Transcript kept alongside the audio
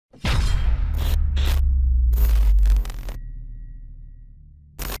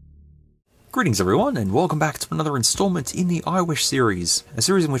Greetings everyone, and welcome back to another installment in the iWish series, a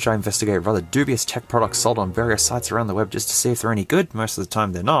series in which I investigate rather dubious tech products sold on various sites around the web just to see if they're any good. Most of the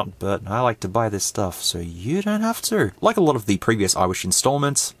time they're not, but I like to buy this stuff, so you don't have to. Like a lot of the previous iWish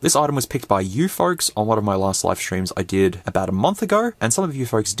installments, this item was picked by you folks on one of my last live streams I did about a month ago, and some of you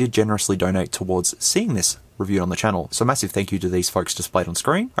folks did generously donate towards seeing this reviewed on the channel, so massive thank you to these folks displayed on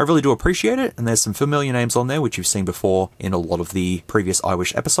screen. I really do appreciate it, and there's some familiar names on there which you've seen before in a lot of the previous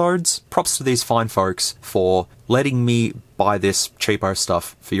iWish episodes. Props to these fine folks for letting me buy this cheapo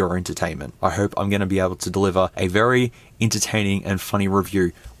stuff for your entertainment. I hope I'm going to be able to deliver a very entertaining and funny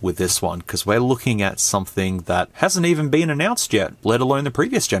review with this one, because we're looking at something that hasn't even been announced yet, let alone the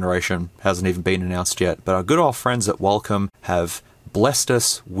previous generation hasn't even been announced yet, but our good old friends at Wellcome have blessed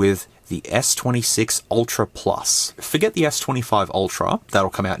us with the S26 Ultra Plus. Forget the S25 Ultra, that'll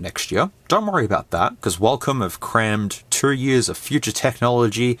come out next year. Don't worry about that, because Wellcome have crammed 2 years of future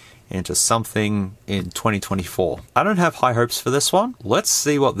technology into something in 2024. I don't have high hopes for this one. Let's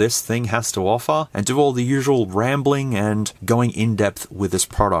see what this thing has to offer and do all the usual rambling and going in depth with this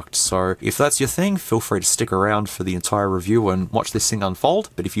product. So if that's your thing, feel free to stick around for the entire review and watch this thing unfold.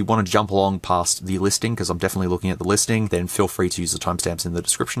 But if you want to jump along past the listing, because I'm definitely looking at the listing, then feel free to use the timestamps in the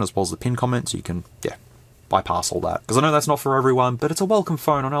description as well as the pinned comment so you can, bypass all that. Because I know that's not for everyone, but it's a Wellcome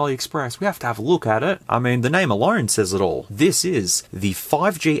phone on AliExpress. We have to have a look at it. I mean, the name alone says it all. This is the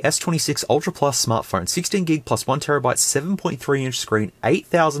 5G S26 Ultra Plus smartphone, 16GB plus 1TB, 7.3-inch screen,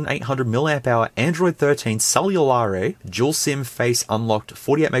 8800 mAh, Android 13 Cellulare, dual SIM face unlocked,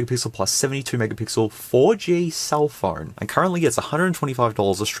 48MP plus 72MP 4G cell phone, and currently gets $125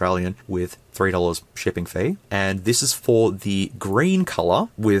 Australian with $3 shipping fee. And this is for the green color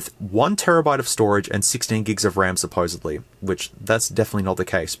with 1TB of storage and 16 gigs of RAM supposedly, which that's definitely not the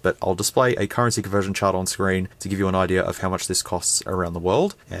case, but I'll display a currency conversion chart on screen to give you an idea of how much this costs around the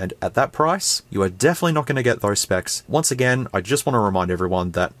world. And at that price, you are definitely not going to get those specs. Once again, I just want to remind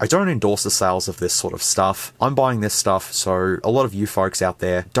everyone that I don't endorse the sales of this sort of stuff. I'm buying this stuff, so a lot of you folks out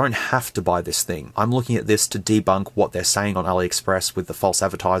there don't have to buy this thing. I'm looking at this to debunk what they're saying on AliExpress with the false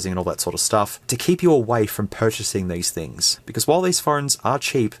advertising and all that sort of stuff, to keep you away from purchasing these things. Because while these phones are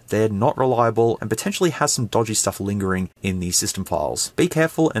cheap, they're not reliable and potentially has some dodgy stuff lingering in the system files. Be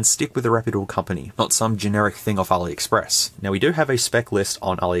careful and stick with a reputable company, not some generic thing off AliExpress. Now we do have a spec list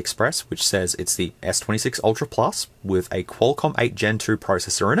on AliExpress which says it's the S26 Ultra Plus with a Qualcomm 8 Gen 2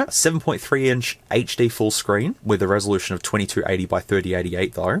 processor in it, 7.3-inch HD full screen with a resolution of 2280 by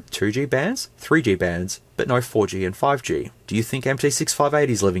 3088 though, 2G bands, 3G bands, but no 4G and 5G. Do you think MT6580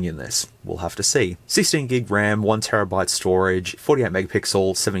 is living in this? We'll have to see. 16GB RAM, 1TB storage, 48MP,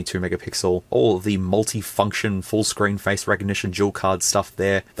 72MP, all of the multi-function full screen face recognition dual card stuff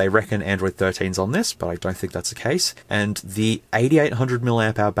there. They reckon Android 13's on this, but I don't think that's the case. And the 8800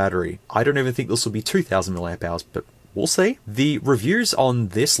 mAh battery. I don't even think this will be 2000 mAh, but we'll see. The reviews on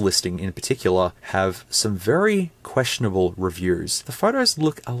this listing in particular have some very questionable reviews. The photos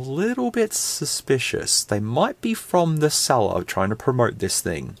look a little bit suspicious. They might be from the seller trying to promote this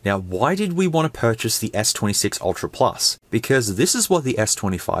thing. Now, why did we want to purchase the S26 Ultra Plus? Because this is what the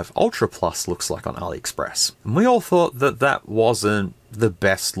S25 Ultra Plus looks like on AliExpress. And we all thought that that wasn't the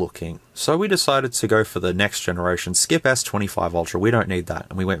best looking. So we decided to go for the next generation, skip S25 Ultra, we don't need that.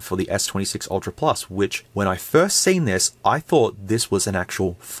 And we went for the S26 Ultra Plus, which when I first seen this, I thought this was an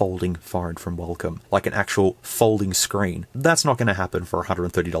actual folding phone from Wellcome, like an actual folding screen. That's not going to happen for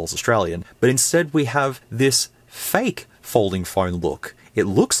 $130 Australian, but instead we have this fake folding phone look. It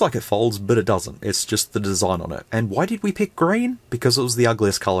looks like it folds, but it doesn't. It's just the design on it. And why did we pick green? Because it was the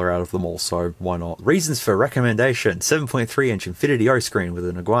ugliest color out of them all, so why not? Reasons for recommendation: 7.3-inch Infinity O screen with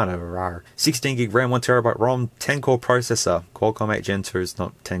an Iguana, 16GB RAM, 1TB ROM, 10-core processor, Qualcomm 8 Gen 2 is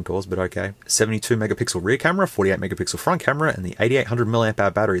not 10 cores, but okay. 72MP rear camera, 48MP front camera, and the 8800 mAh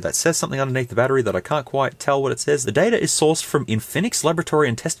battery. That says something underneath the battery that I can't quite tell what it says. The data is sourced from Infinix Laboratory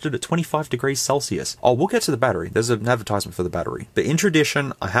and tested at 25 degrees Celsius. Oh, we'll get to the battery. There's an advertisement for the battery. But in tradition,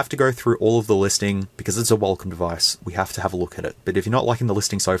 I have to go through all of the listing because it's a Wellcome device. We have to have a look at it. But if you're not liking the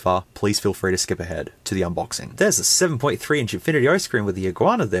listing so far, please feel free to skip ahead to the unboxing. There's a 7.3-inch Infinity O screen with the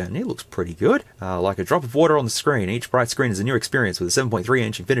Iguana there, and it looks pretty good. Like a drop of water on the screen. Each bright screen is a new experience with a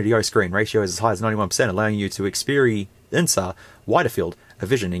 7.3-inch Infinity O screen. Ratio is as high as 91%, allowing you to experience a wider field of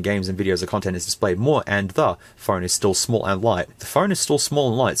vision in games and videos. The content is displayed more, and the phone is still small and light. The phone is still small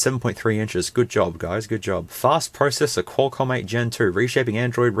and light, 7.3 inches. Good job, guys, good job. Fast processor, Qualcomm 8 Gen 2, reshaping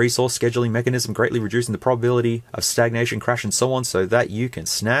Android resource scheduling mechanism, greatly reducing the probability of stagnation, crash, and so on, so that you can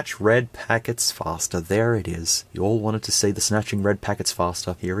snatch red packets faster. There it is. You all wanted to see the snatching red packets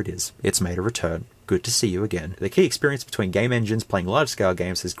faster. Here it is. It's made a return. Good to see you again. The key experience between game engines playing large-scale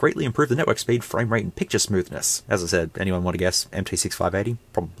games has greatly improved the network speed, frame rate, and picture smoothness. As I said, anyone want to guess? MT6580?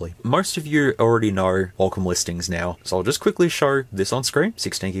 Probably. Most of you already know Qualcomm listings now, so I'll just quickly show this on screen.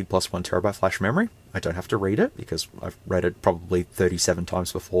 16 gig plus 1 terabyte flash memory. I don't have to read it because I've read it probably 37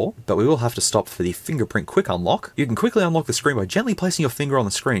 times before, but we will have to stop for the fingerprint quick unlock. You can quickly unlock the screen by gently placing your finger on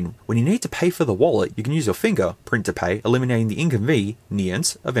the screen. When you need to pay for the wallet, you can use your finger print to pay, eliminating the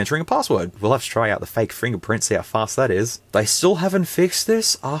inconvenience of entering a password. We'll have to try out the fake fingerprint, see how fast that is. They still haven't fixed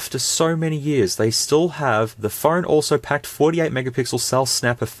this after so many years. They still have the phone also packed 48 megapixel self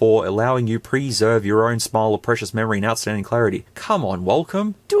snapper 4, allowing you preserve your own smile of precious memory and outstanding clarity. Come on,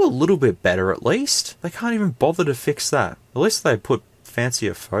 Qualcomm. Do a little bit better at least. They can't even bother to fix that. At least they put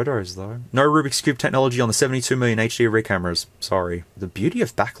fancier photos though. No Rubik's Cube technology on the 72 million HD rear cameras. Sorry. The beauty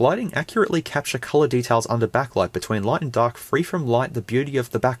of backlighting, accurately capture color details under backlight between light and dark, free from light, the beauty of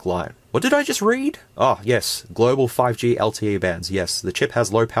the backlight. What did I just read? Oh, yes. Global 5G LTE bands. Yes, the chip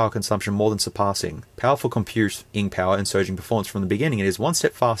has low power consumption more than surpassing. Powerful computing power and surging performance from the beginning. It is one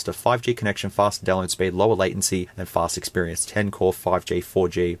step faster. 5G connection, faster download speed, lower latency, and fast experience. 10-core 5G,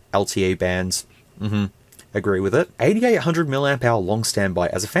 4G, LTE bands. Agree with it. 8800 mAh long standby.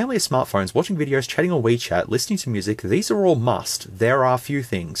 As a family of smartphones, watching videos, chatting on WeChat, listening to music, these are all must. There are few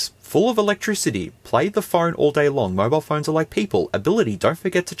things. Full of electricity. Play the phone all day long. Mobile phones are like people. Ability, don't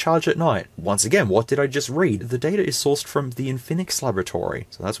forget to charge at night. Once again, what did I just read? The data is sourced from the Infinix laboratory.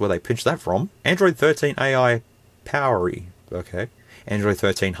 So that's where they pinched that from. Android 13 AI Powery. Okay. Android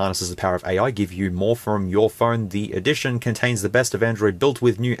 13 harnesses the power of AI, give you more from your phone. The edition contains the best of Android, built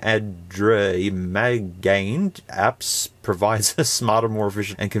with new Android apps, provides a smarter, more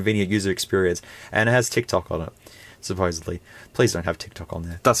efficient and convenient user experience, and it has TikTok on it, supposedly. Please don't have TikTok on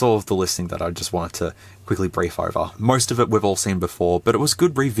there. That's all of the listing that I just wanted to quickly brief over. Most of it we've all seen before, but it was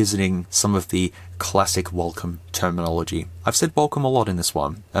good revisiting some of the classic Qualcomm terminology. I've said Qualcomm a lot in this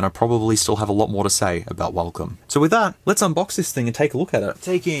one, and I probably still have a lot more to say about Qualcomm. So with that, let's unbox this thing and take a look at it.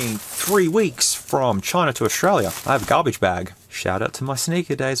 Taking 3 weeks from China to Australia, I have a garbage bag. Shout out to my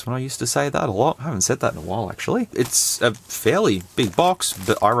sneaker days when I used to say that a lot. I haven't said that in a while, actually. It's a fairly big box,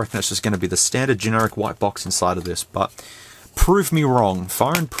 but I reckon it's just going to be the standard generic white box inside of this, but prove me wrong,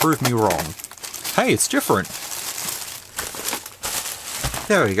 phone, prove me wrong. Hey, it's different.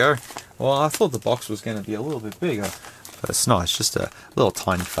 There we go. Well, I thought the box was going to be a little bit bigger, but it's not. It's just a little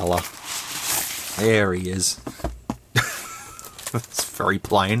tiny fella. There he is. It's very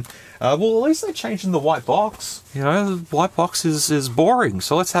plain. Well, at least they're changing the white box. You know, the white box is boring,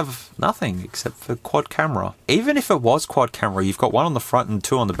 so let's have nothing except for quad camera. Even if it was quad camera, you've got one on the front and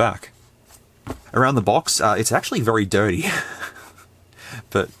 2 on the back. Around the box, it's actually very dirty.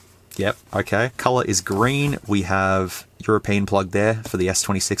 But, yep, okay. Color is green. We have European plug there for the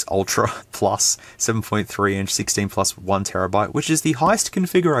S26 Ultra Plus, 7.3 inch, 16 plus 1 terabyte, which is the highest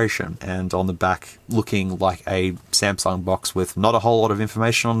configuration. And on the back, looking like a Samsung box with not a whole lot of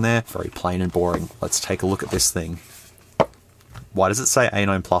information on there. Very plain and boring. Let's take a look at this thing. Why does it say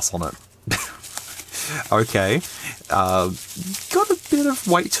A9 Plus on it? Okay. Got a bit of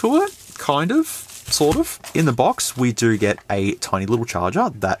weight to it. Kind of, sort of. In the box, we do get a tiny little charger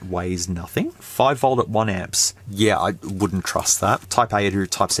that weighs nothing. 5 volt at 1 amps. Yeah, I wouldn't trust that. Type A to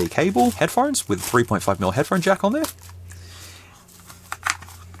Type C cable. Headphones with 3.5mm headphone jack on there.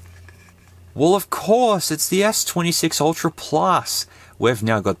 Well, of course, it's the S26 Ultra Plus. We've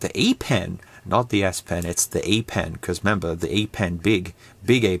now got the E Pen. Not the S Pen, it's the E Pen, because remember, the E Pen, big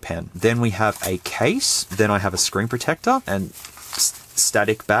E Pen. Then we have a case, then I have a screen protector, and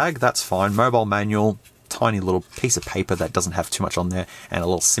static bag, that's fine. Mobile manual, tiny little piece of paper that doesn't have too much on there, and a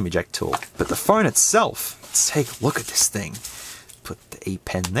little SIM eject tool. But the phone itself, let's take a look at this thing. Put the E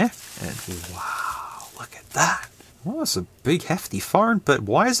Pen there, and wow, look at that. Oh, it's a big hefty phone, but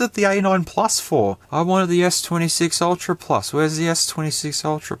why is it the A9 Plus for? I wanted the S26 Ultra Plus. Where's the S26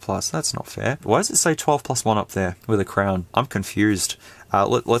 Ultra Plus? That's not fair. Why does it say 12 plus 1 up there with a crown? I'm confused.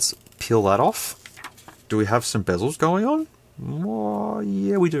 Let's peel that off. Do we have some bezels going on? Oh,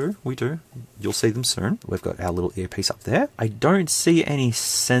 yeah, we do. You'll see them soon. We've got our little earpiece up there. I don't see any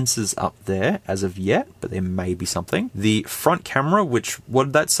sensors up there as of yet, but there may be something. The front camera, which, what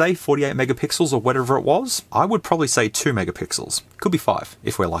did that say? 48 megapixels or whatever it was? I would probably say 2 megapixels. Could be 5,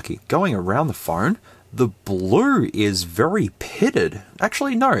 if we're lucky. Going around the phone, the blue is very pitted.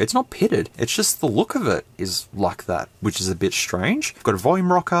 Actually, no, it's not pitted. It's just the look of it is like that, which is a bit strange. We've got a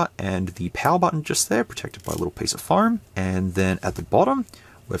volume rocker and the power button just there, protected by a little piece of foam. And then at the bottom,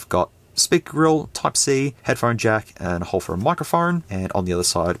 we've got speaker grill, Type-C, headphone jack, and a hole for a microphone. And on the other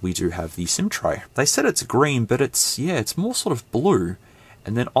side, we do have the SIM tray. They said it's green, but it's more sort of blue.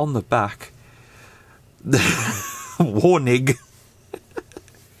 And then on the back, Warning.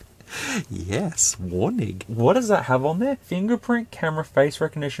 Yes, warning. What does that have on there? Fingerprint, camera, face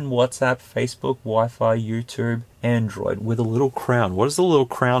recognition, WhatsApp, Facebook, Wi-Fi, YouTube, Android, with a little crown. What does the little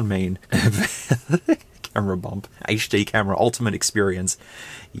crown mean? Camera bump. HD camera, ultimate experience.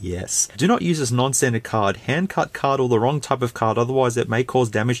 Yes. Do not use this non-standard card, hand-cut card, or the wrong type of card, otherwise it may cause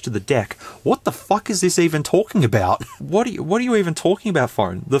damage to the deck. What the fuck is this even talking about? What are you even talking about,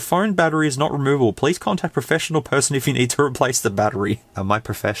 phone? The phone battery is not removable. Please contact professional person if you need to replace the battery. Am I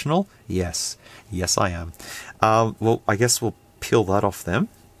professional? Yes. Yes, I am. Well, I guess we'll peel that off then.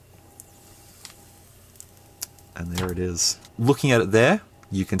 And there it is. Looking at it there,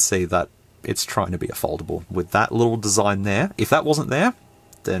 you can see that it's trying to be a foldable with that little design there. If that wasn't there,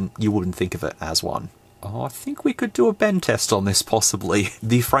 then you wouldn't think of it as one. Oh, I think we could do a bend test on this, possibly.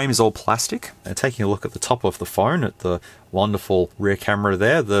 The frame is all plastic. And taking a look at the top of the phone, at the wonderful rear camera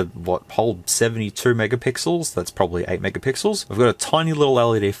there, the whole 72 megapixels, that's probably 8 megapixels. We've got a tiny little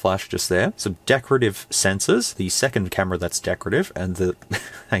LED flash just there, some decorative sensors, the second camera that's decorative, and the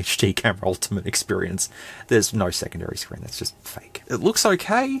HD camera ultimate experience. There's no secondary screen, that's just fake. It looks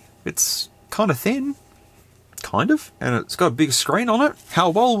okay. It's kind of thin. Kind of, and it's got a big screen on it.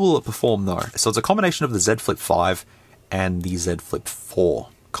 How well will it perform though? So it's a combination of the Z Flip 5 and the Z Flip 4,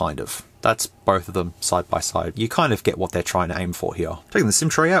 kind of. That's both of them side by side. You kind of get what they're trying to aim for here. Taking the SIM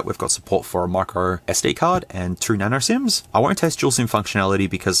tray out, we've got support for a micro SD card and 2 nano SIMs. I won't test dual SIM functionality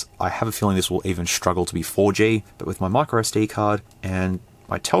because I have a feeling this will even struggle to be 4G, but with my micro SD card and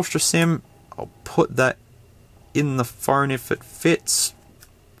my Telstra SIM, I'll put that in the phone if it fits.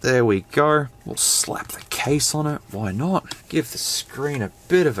 There we go. We'll slap the case on it. Why not? Give the screen a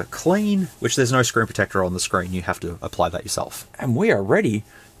bit of a clean, which there's no screen protector on the screen. You have to apply that yourself. And we are ready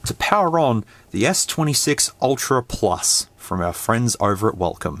to power on the S26 Ultra Plus from our friends over at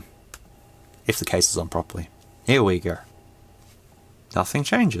Welcome. If the case is on properly. Here we go. Nothing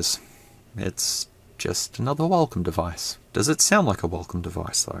changes. It's just another Welcome device. Does it sound like a Welcome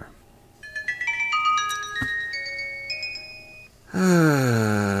device though?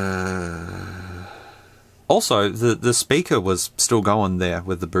 Also, the speaker was still going there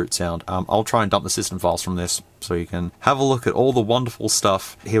with the boot sound. I'll try and dump the system files from this so you can have a look at all the wonderful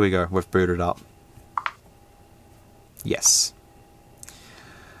stuff. Here we go, we've booted up. Yes.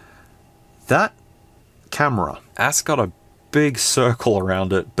 That camera, that's got a big circle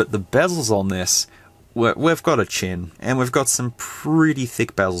around it, but the bezels on this, we've got a chin, and we've got some pretty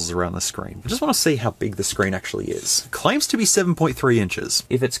thick bezels around the screen. I just want to see how big the screen actually is. It claims to be 7.3 inches.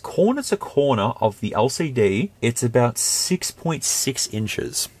 If it's corner to corner of the LCD, it's about 6.6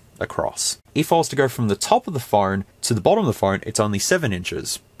 inches across. If I was to go from the top of the phone to the bottom of the phone, it's only 7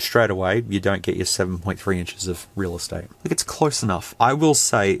 inches. Straight away, you don't get your 7.3 inches of real estate. Look, it's close enough. I will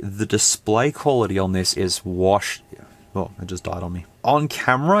say the display quality on this is washed. Oh, it just died on me. On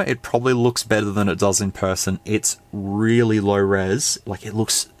camera, it probably looks better than it does in person. It's really low res. Like, it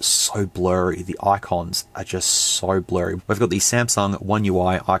looks so blurry. The icons are just so blurry. We've got the Samsung One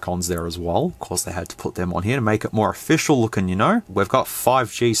UI icons there as well. Of course, they had to put them on here to make it more official looking, you know. We've got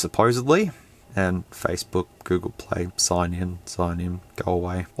 5G supposedly. And Facebook, Google Play, sign in, go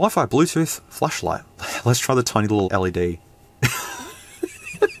away. Wi-Fi, Bluetooth, flashlight. Let's try the tiny little LED.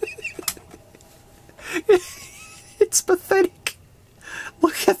 It's pathetic.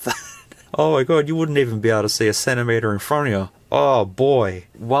 Look at that. Oh my god, you wouldn't even be able to see a centimeter in front of you. Oh boy.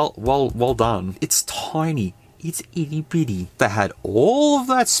 Well done. It's tiny. It's itty bitty. They had all of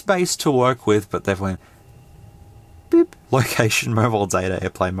that space to work with, but they've went beep. Location, mobile data,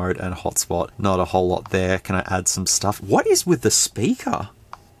 airplane mode, and hotspot. Not a whole lot there. Can I add some stuff? What is with the speaker?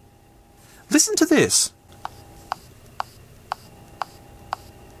 Listen to this.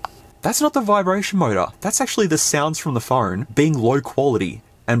 That's not the vibration motor. That's actually the sounds from the phone being low quality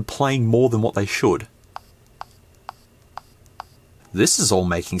and playing more than what they should. This is all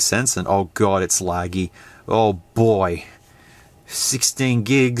making sense, and oh god, it's laggy. Oh boy. 16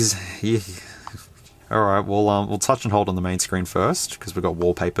 gigs. Yeah. Alright, we'll touch and hold on the main screen first, because we've got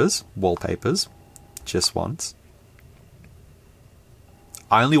wallpapers. Wallpapers. Just once.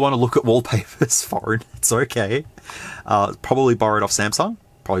 I only want to look at wallpapers, foreign. It's okay. Probably borrowed off Samsung.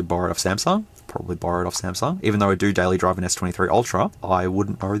 Probably borrowed off Samsung. Even though I do daily drive an S23 Ultra, I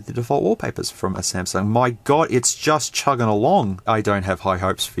wouldn't know the default wallpapers from a Samsung. My god, it's just chugging along. I don't have high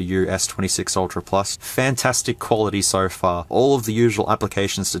hopes for you, S26 Ultra Plus. Fantastic quality so far. All of the usual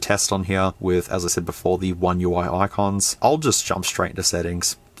applications to test on here with, as I said before, the One UI icons. I'll just jump straight into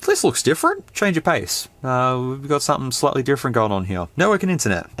settings. This looks different. Change of pace. We've got something slightly different going on here. Network and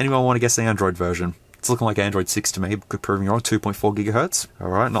internet. Anyone want to guess the Android version? It's looking like Android 6 to me, could prove me wrong, 2.4 gigahertz.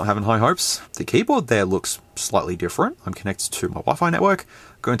 Alright, not having high hopes. The keyboard there looks slightly different. I'm connected to my Wi-Fi network,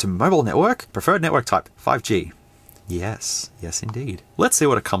 going to mobile network, preferred network type, 5G. Yes, yes indeed. Let's see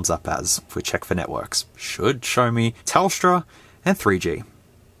what it comes up as if we check for networks. Should show me Telstra and 3G.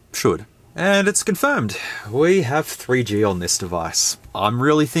 Should. And it's confirmed. We have 3G on this device. I'm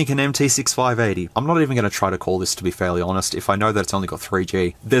really thinking MT6580. I'm not even going to try to call this, to be fairly honest. If I know that it's only got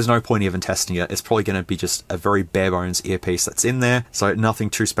 3G, there's no point even testing it. It's probably going to be just a very bare bones earpiece that's in there, so nothing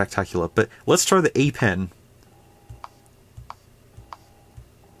too spectacular. But let's try the E Pen.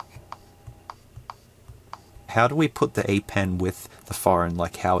 How do we put the E Pen with the phone,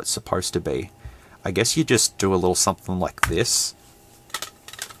 like how it's supposed to be? I guess you just do a little something like this.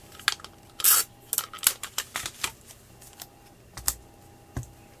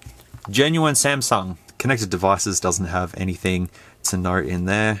 Genuine Samsung. Connected devices doesn't have anything to note in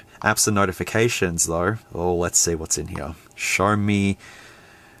there. Apps and notifications though. Oh, let's see what's in here. Show me...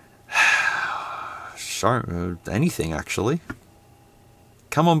 Show anything actually.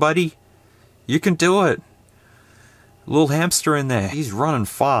 Come on buddy. You can do it. Little hamster in there. He's running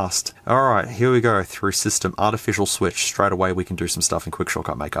fast. Alright, here we go. Through system. Artificial switch. Straight away we can do some stuff in Quick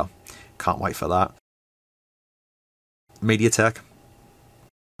Shortcut Maker. Can't wait for that. MediaTek.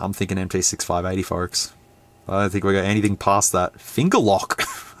 I'm thinking MT6580, folks. I don't think we got anything past that. Finger lock.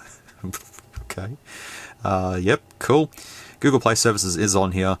 Okay. Yep, cool. Google Play Services is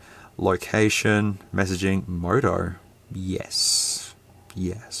on here. Location, messaging, Moto. Yes.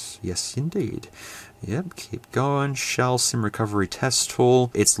 Yes. Yes, indeed. Yep, keep going. Shell SIM recovery test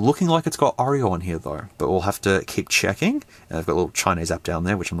tool. It's looking like it's got Oreo on here though, but we'll have to keep checking. And I've got a little Chinese app down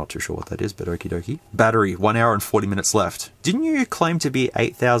there, which I'm not too sure what that is, but okie dokie. Battery, 1 hour and 40 minutes left. Didn't you claim to be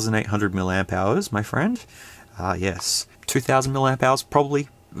 8,800 milliamp hours, my friend? Yes. 2,000 milliamp hours, probably.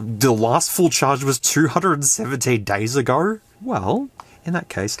 The last full charge was 217 days ago? Well, in that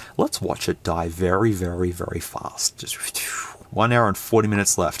case, let's watch it die very, very, very fast. Just 1 hour and 40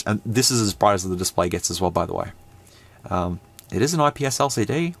 minutes left. And this is as bright as the display gets as well, by the way. It is an IPS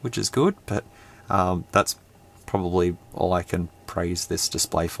LCD, which is good, but that's probably all I can praise this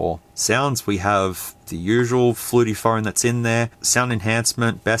display for. Sounds, we have the usual fluty phone that's in there. Sound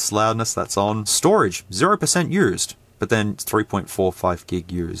enhancement, best loudness, that's on. Storage, 0% used. But then 3.45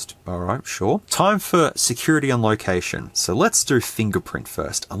 gig used. Alright, sure. Time for security and location. So let's do fingerprint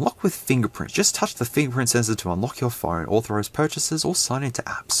first. Unlock with fingerprint. Just touch the fingerprint sensor to unlock your phone, authorize purchases, or sign into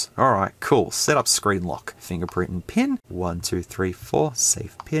apps. Alright, cool. Set up screen lock. Fingerprint and pin. 1, 2, 3, 4.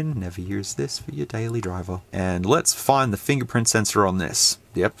 Safe pin. Never use this for your daily driver. And let's find the fingerprint sensor on this.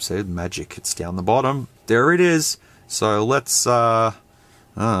 Yep, so magic. It's down the bottom. There it is. So let's, what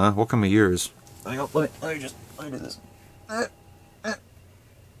can we use? Hang on, let me do this.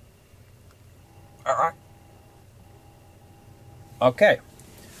 Alright. Okay.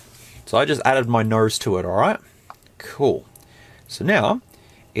 So I just added my nose to it, alright? Cool. So now,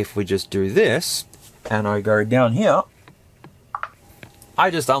 if we just do this, and I go down here, I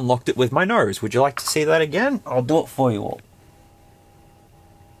just unlocked it with my nose. Would you like to see that again? I'll do it for you all.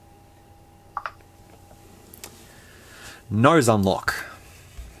 Nose unlock.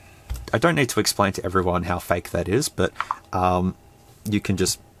 I don't need to explain to everyone how fake that is, but you can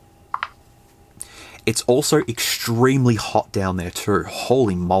just... It's also extremely hot down there too.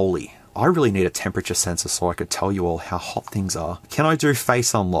 Holy moly. I really need a temperature sensor so I could tell you all how hot things are. Can I do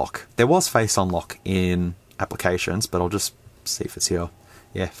face unlock? There was face unlock in applications, but I'll just see if it's here.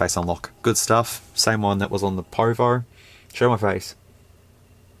 Yeah, face unlock. Good stuff. Same one that was on the Povo. Show my face.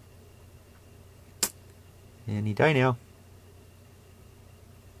 Any day now.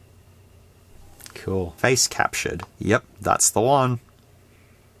 Cool. Face captured. Yep, that's the one.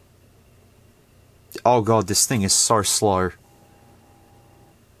 Oh god, this thing is so slow.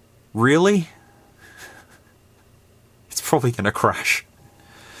 Really? It's probably gonna crash.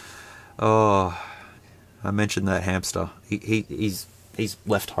 Oh, I mentioned that hamster. He's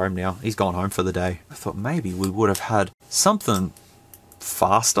left home now. He's gone home for the day. I thought maybe we would have had something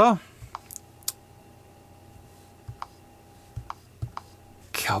faster.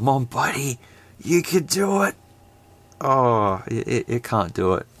 Come on, buddy. You can do it. Oh, it can't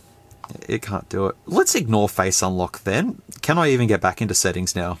do it. It can't do it. Let's ignore face unlock then. Can I even get back into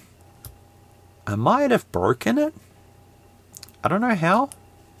settings now? I might have broken it. I don't know how.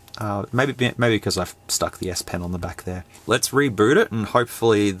 Maybe because I've stuck the S Pen on the back there. Let's reboot it and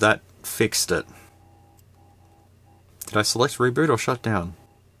hopefully that fixed it. Did I select reboot or shut down?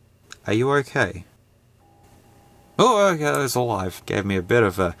 Are you okay? Oh, okay, it's alive. Gave me a bit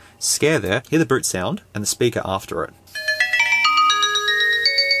of a scare there. Hear the boot sound and the speaker after it.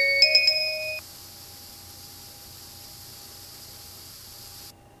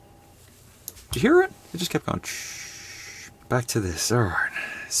 Did you hear it? It just kept going. Back to this. Alright.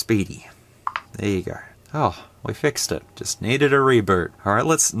 Speedy. There you go. Oh, we fixed it. Just needed a reboot. Alright,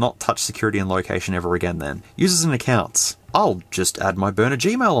 let's not touch security and location ever again then. Users and accounts. I'll just add my burner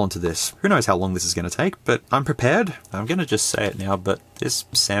Gmail onto this. Who knows how long this is going to take, but I'm prepared. I'm going to just say it now, but this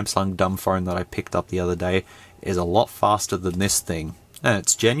Samsung dumb phone that I picked up the other day is a lot faster than this thing. And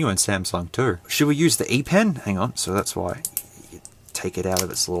it's genuine Samsung too. Should we use the E Pen? Hang on, so that's why you take it out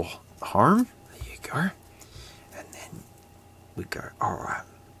of its little home. There you go. And then we go, alright.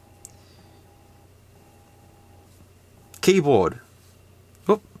 Keyboard.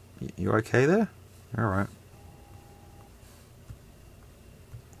 Oop, you okay there? Alright.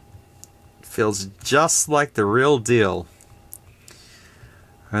 Feels just like the real deal.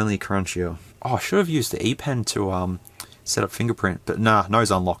 Only crunchier. Oh, I should have used the E Pen to set up fingerprint, but nah,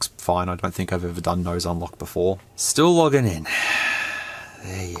 nose unlock's fine. I don't think I've ever done nose unlock before. Still logging in.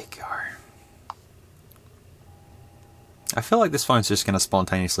 There you go. I feel like this phone's just going to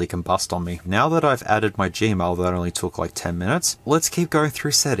spontaneously combust on me. Now that I've added my Gmail, that only took like 10 minutes, let's keep going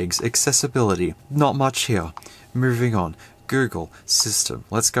through settings. Accessibility. Not much here. Moving on. Google, system,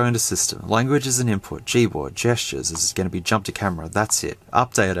 let's go into system, languages and input, Gboard, gestures, this is going to be jump to camera, that's it,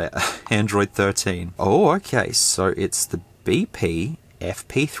 update it, Android 13. Oh, okay, so it's the BP,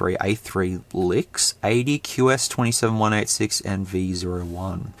 FP3, A3 LIX, 80 QS27186 and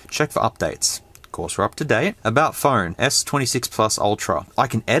V01. Check for updates. Of course, we're up to date. About phone, S26 Plus Ultra. I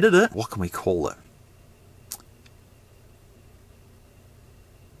can edit it. What can we call it?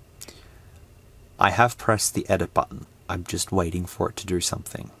 I have pressed the edit button. I'm just waiting for it to do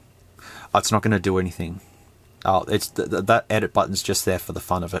something. Oh, it's not going to do anything. Oh, it's that edit button's just there for the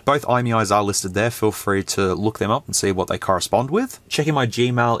fun of it. Both IMEIs are listed there. Feel free to look them up and see what they correspond with. Checking my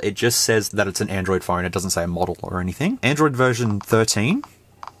Gmail, it just says that it's an Android phone. It doesn't say a model or anything. Android version 13.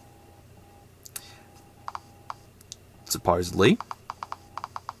 Supposedly.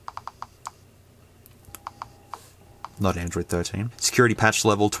 Not Android 13. Security patch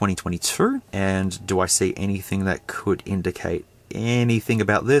level 2022. And do I see anything that could indicate anything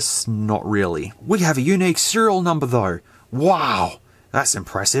about this? Not really. We have a unique serial number though. Wow, that's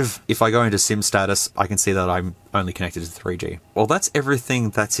impressive. If I go into SIM status, I can see that I'm only connected to 3G. Well, that's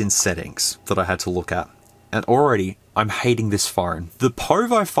everything that's in settings that I had to look at. And already, I'm hating this phone. The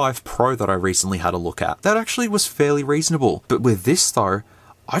Povo 5 Pro that I recently had a look at, that actually was fairly reasonable. But with this though,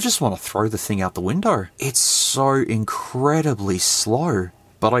 I just want to throw the thing out the window. It's so incredibly slow.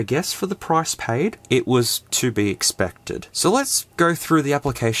 But I guess for the price paid, it was to be expected. So let's go through the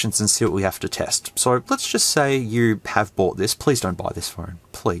applications and see what we have to test. So let's just say you have bought this. Please don't buy this phone.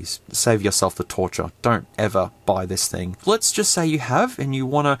 Please, save yourself the torture. Don't ever buy this thing. Let's just say you have and you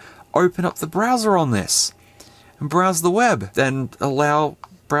want to open up the browser on this and browse the web. Then allow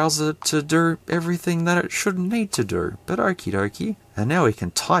browser to do everything that it shouldn't need to do. But okie dokie. And now we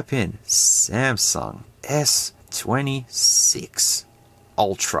can type in Samsung S26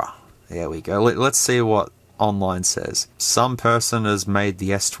 Ultra. There we go. Let's see what online says. Some person has made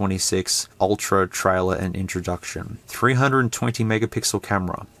the S26 Ultra trailer and introduction. 320 megapixel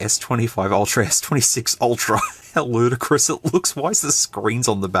camera. S25 Ultra, S26 Ultra. How ludicrous it looks. Why is the screens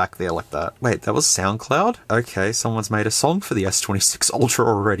on the back there like that? Wait, that was SoundCloud? Okay, someone's made a song for the S26 Ultra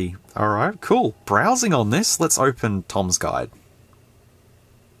already. Alright, cool. Browsing on this, let's open Tom's Guide.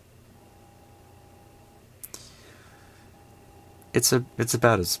 It's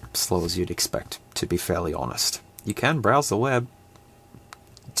about as slow as you'd expect, to be fairly honest. You can browse the web.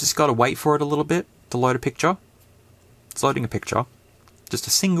 Just gotta wait for it a little bit to load a picture. It's loading a picture. Just a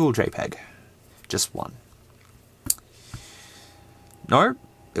single JPEG. Just one. No,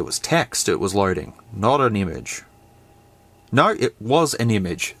 it was text it was loading, not an image. No, it was an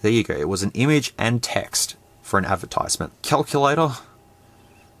image. There you go. It was an image and text for an advertisement. Calculator.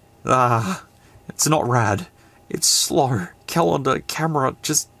 Ah, it's not rad. It's slow. Calendar, camera,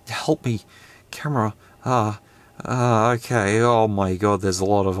 just help me. Camera, okay. Oh my god, there's a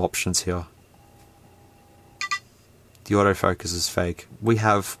lot of options here. The autofocus is fake. We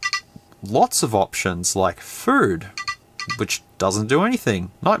have lots of options like food, which doesn't do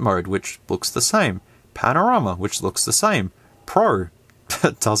anything. Night mode, which looks the same. Panorama, which looks the same. Pro,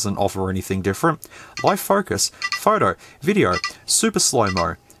 that doesn't offer anything different. Live focus, photo, video, super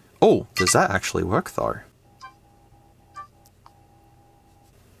slow-mo. Oh, does that actually work though?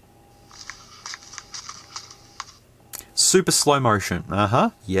 Super slow motion.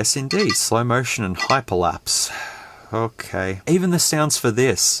 Yes indeed. Slow motion and hyperlapse. Okay. Even the sounds for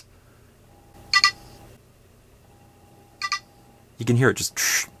this. You can hear it just...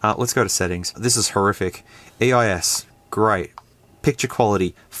 let's go to settings. This is horrific. EIS. Great. Picture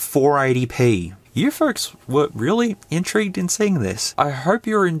quality, 480p. You folks were really intrigued in seeing this. I hope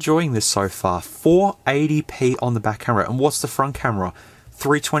you're enjoying this so far. 480p on the back camera. And what's the front camera?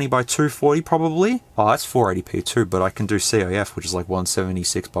 320 by 240 probably? Oh, that's 480p too, but I can do CIF, which is like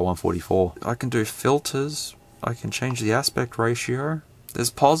 176 by 144. I can do filters. I can change the aspect ratio. There's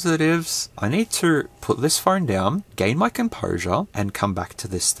positives. I need to put this phone down, gain my composure, and come back to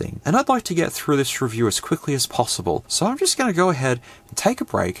this thing. And I'd like to get through this review as quickly as possible. So I'm just going to go ahead and take a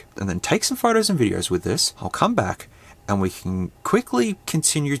break, and then take some photos and videos with this. I'll come back, and we can quickly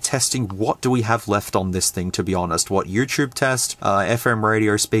continue testing what do we have left on this thing, to be honest. What YouTube test, FM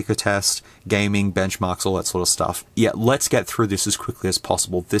radio speaker test, gaming, benchmarks, all that sort of stuff. Yeah, let's get through this as quickly as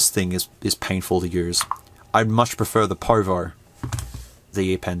possible. This thing is painful to use. I'd much prefer the Povo. The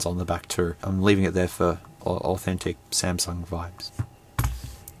ear pens on the back too. I'm leaving it there for authentic Samsung vibes.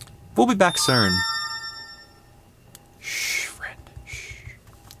 We'll be back soon. Shh, friend. Shh.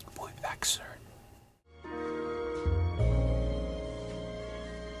 We'll be back soon.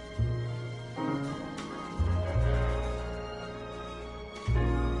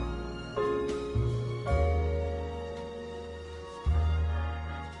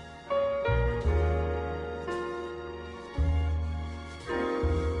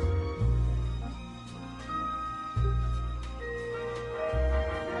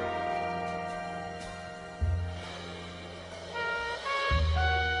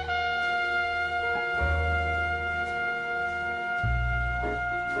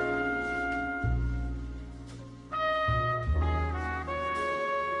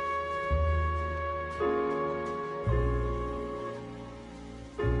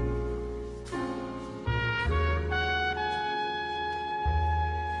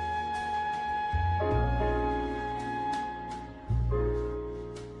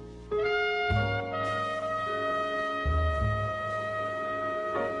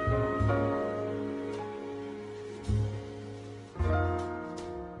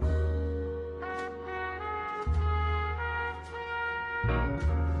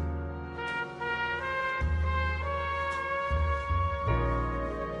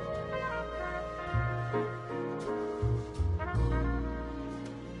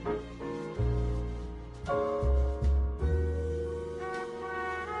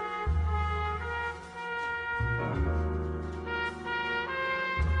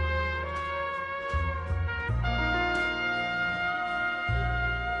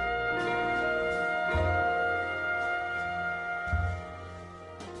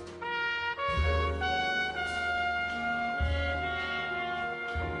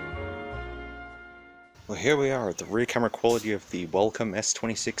 Well, here we are at the rear camera quality of the welcome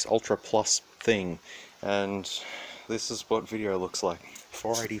S26 Ultra Plus thing, and this is what video looks like.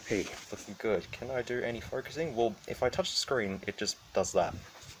 480p, looking good. Can I do any focusing? Well, if I touch the screen, it just does that,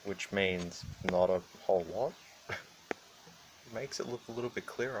 which means not a whole lot. Makes it look a little bit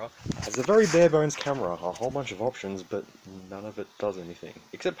clearer. It's a very bare bones camera, a whole bunch of options, but none of it does anything.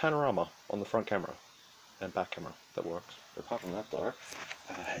 Except panorama on the front camera and back camera, that works. Apart from that though,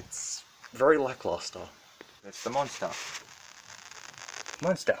 it's very lackluster. It's the monster.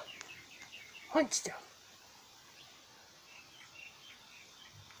 Monster. Monster.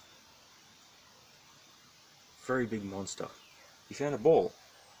 Very big monster. You found a ball.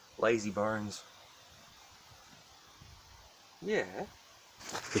 Lazy bones. Yeah.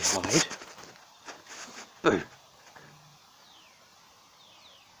 We hide. Boo.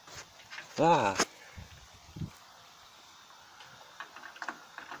 Ah.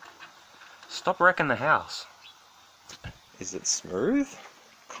 Stop wrecking the house. Is it smooth?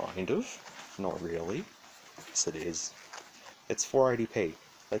 Kind of. Not really. Yes it is. It's 480p.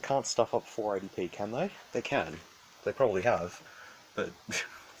 They can't stuff up 480p, can they? They can. They probably have. But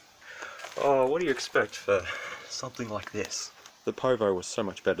oh, what do you expect for something like this? The Povo was so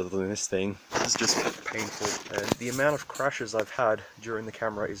much better than this thing. This is just painful, and the amount of crashes I've had during the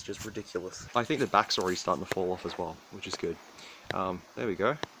camera is just ridiculous. I think the back's already starting to fall off as well, which is good. There we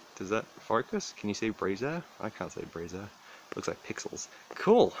go. Does that focus? Can you see breeze there? I can't see breeze there. Looks like pixels.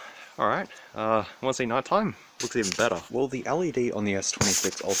 Cool. Alright. Want to see nighttime? Looks even better. Well, the LED on the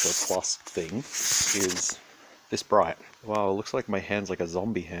S26 Ultra Plus thing is this bright. Wow, it looks like my hand's like a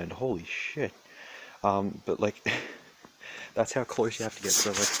zombie hand. Holy shit. But like, that's how close you have to get.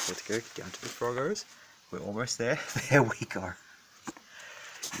 So let's go down to the froggos. We're almost there. There we go.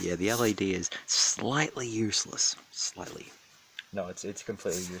 Yeah, the LED is slightly useless. Slightly. No, it's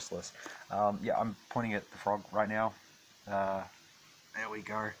completely useless. Yeah, I'm pointing at the frog right now. There we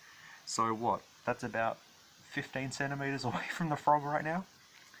go. So what? That's about 15 centimeters away from the frog right now.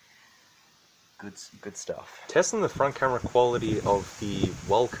 good stuff. Testing the front camera quality of the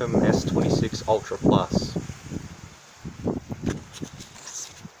welcome S26 Ultra Plus.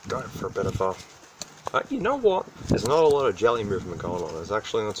 Going for a bit of a... you know what? There's not a lot of jelly movement going on. It's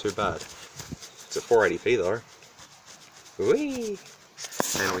actually not too bad. It's at 480p though. Whee!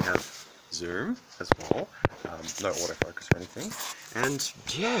 And we have zoom as well. No autofocus or anything. And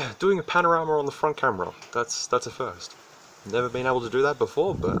yeah, doing a panorama on the front camera. That's a first. Never been able to do that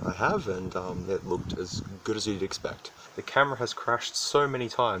before, but I have, and it looked as good as you'd expect. The camera has crashed so many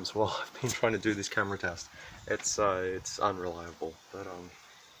times while I've been trying to do this camera test. It's unreliable, but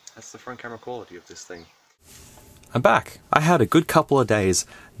that's the front camera quality of this thing. I'm back. I had a good couple of days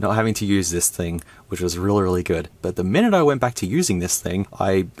not having to use this thing, which was really good. But the minute I went back to using this thing,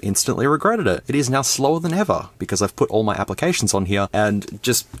 I instantly regretted it. It is now slower than ever because I've put all my applications on here, and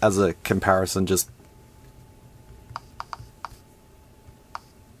just as a comparison, just...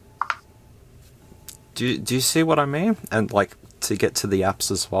 Do you see what I mean? And like, to get to the apps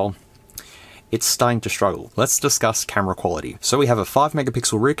as well, it's starting to struggle. Let's discuss camera quality. So we have a 5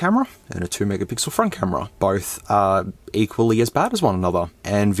 megapixel rear camera and a 2 megapixel front camera. Both are equally as bad as one another.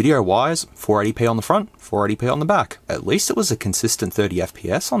 And video wise, 480p on the front, 480p on the back. At least it was a consistent 30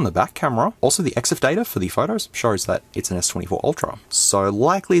 FPS on the back camera. Also the EXIF data for the photos shows that it's an S24 Ultra. So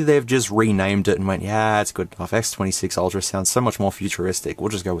likely they've just renamed it and went, yeah, it's good enough. S26 Ultra sounds so much more futuristic. We'll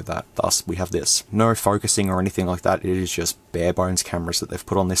just go with that. Thus, we have this. No focusing or anything like that. It is just bare bones cameras that they've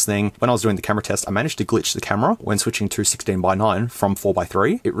put on this thing. When I was doing the camera test, I managed to glitch the camera when switching to 16:9 from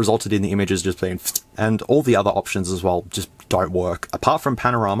 4:3. It resulted in the images just being, and all the other options as well just don't work. Apart from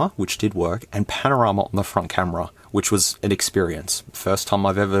panorama, which did work, and panorama on the front camera, which was an experience. First time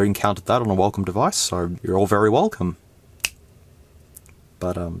I've ever encountered that on a welcome device, so you're all very welcome.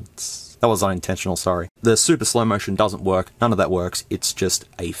 But that was unintentional, sorry. The super slow motion doesn't work, none of that works. It's just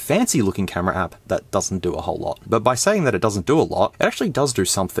a fancy looking camera app that doesn't do a whole lot. But by saying that it doesn't do a lot, it actually does do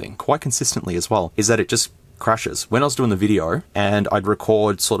something, quite consistently as well, is that it just crashes. When I was doing the video and I'd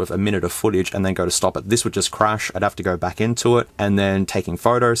record sort of a minute of footage and then go to stop it, this would just crash. I'd have to go back into it, and then taking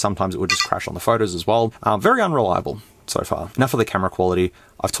photos, sometimes it would just crash on the photos as well. Very unreliable so far. Enough of the camera quality.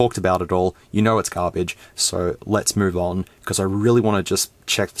 I've talked about it all. You know it's garbage, so let's move on, because I really want to just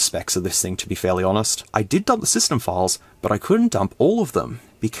check the specs of this thing, to be fairly honest. I did dump the system files, but I couldn't dump all of them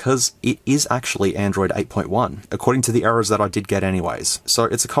because it is actually Android 8.1, according to the errors that I did get anyways. So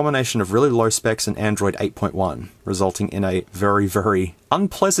it's a combination of really low specs and Android 8.1, resulting in a very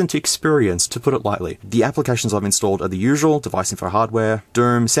unpleasant experience, to put it lightly. The applications I've installed are the usual: device info hardware,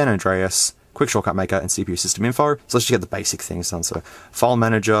 Doom, San Andreas, Quick Shortcut Maker, and CPU system info. So let's just get the basic things done. So file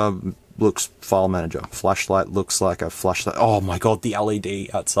manager looks file manager. Flashlight looks like a flashlight. Oh my god, the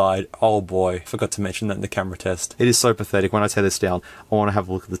LED outside. Oh boy, forgot to mention that in the camera test. It is so pathetic. When I tear this down, I want to have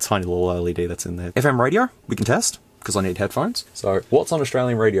a look at the tiny little LED that's in there. FM radio, we can test, because I need headphones. So what's on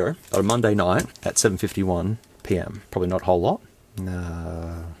Australian radio on a Monday night at 7:51 PM? Probably not a whole lot.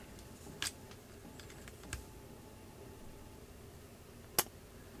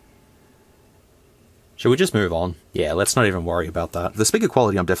 Should we just move on? Yeah, let's not even worry about that. The speaker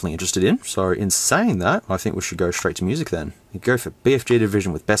quality I'm definitely interested in, so in saying that, I think we should go straight to music then. You go for BFG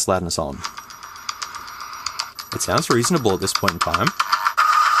Division with best loudness on. It sounds reasonable at this point in time.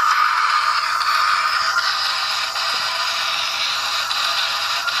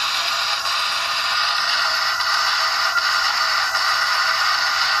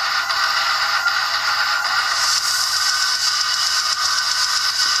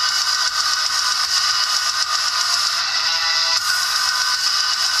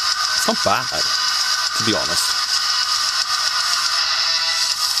 It's not bad, to be honest.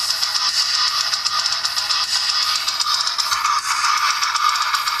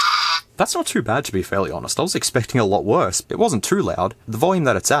 That's not too bad, to be fairly honest. I was expecting a lot worse. It wasn't too loud. The volume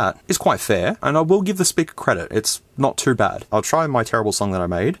that it's at is quite fair, and I will give the speaker credit. It's not too bad. I'll try my terrible song that I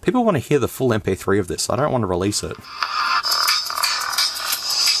made. People want to hear the full MP3 of this. I don't want to release it.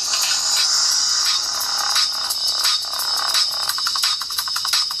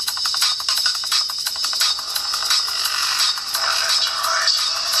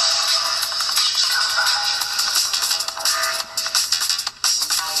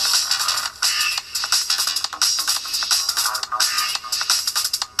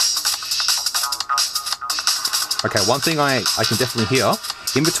 Okay, one thing I can definitely hear,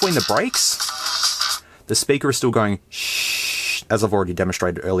 in between the breaks, the speaker is still going shh, as I've already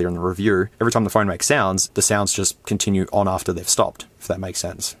demonstrated earlier in the review. Every time the phone makes sounds, the sounds just continue on after they've stopped, if that makes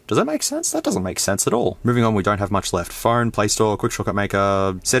sense. Does that make sense? That doesn't make sense at all. Moving on, we don't have much left. Phone, Play Store, Quick Shortcut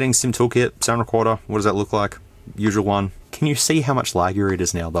Maker, Settings, Sim Toolkit, Sound Recorder. What does that look like? Usual one. Can you see how much laggier it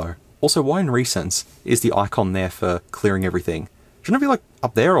is now, though? Also, why in Resense is the icon there for clearing everything? Shouldn't it be like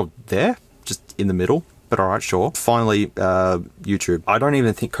up there or there? Just in the middle? But alright, sure. Finally, YouTube. I don't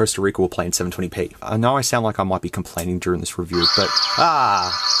even think Costa Rica will play in 720p. I know I sound like I might be complaining during this review, but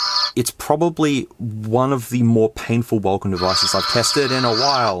it's probably one of the more painful welcome devices I've tested in a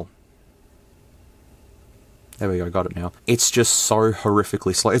while. There we go, got it now. It's just so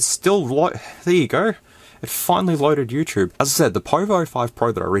horrifically slow. It's still there you go. It finally loaded YouTube. As I said, the Povo 5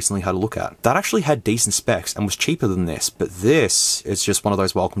 Pro that I recently had a look at, that actually had decent specs and was cheaper than this, but this is just one of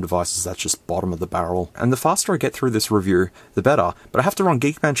those welcome devices that's just bottom of the barrel. And the faster I get through this review, the better. But I have to run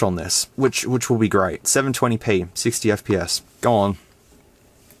Geekbench on this, which will be great. 720p, 60 FPS. Go on.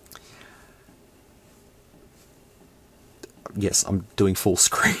 Yes, I'm doing full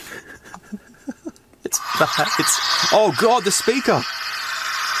screen. It's oh god, the speaker!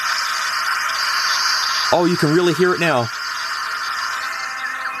 Oh, you can really hear it now.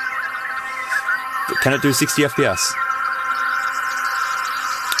 Can it do 60 FPS?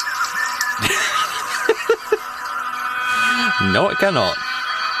 No, it cannot.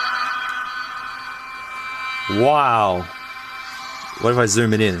 Wow. What if I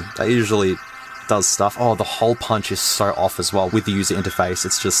zoom it in? That usually does stuff. Oh, the hole punch is so off as well with the user interface.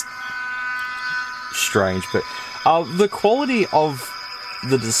 It's just strange. But the quality of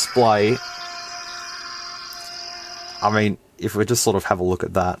the display, I mean, if we just sort of have a look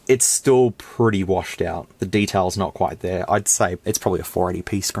at that, it's still pretty washed out. The detail's not quite there. I'd say it's probably a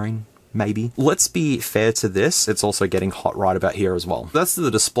 480p screen, maybe. Let's be fair to this, it's also getting hot right about here as well. That's the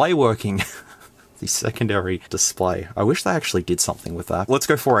display working. The secondary display. I wish they actually did something with that. Let's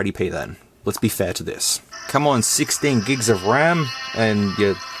go 480p then. Let's be fair to this. Come on, 16 gigs of RAM and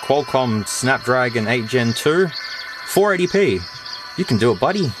your Qualcomm Snapdragon 8 Gen 2. 480p. You can do it,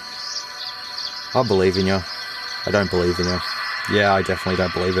 buddy. I believe in you. I don't believe in you. Yeah, I definitely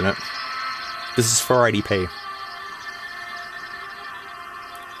don't believe in it. This is 480p.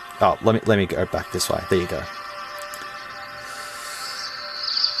 Oh, let me go back this way. There you go.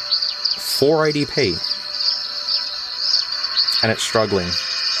 480p. And it's struggling.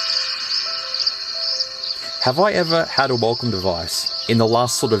 Have I ever had a welcome device in the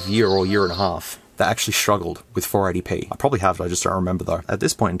last sort of year or year and a half that actually struggled with 480p? I probably have, I just don't remember though. At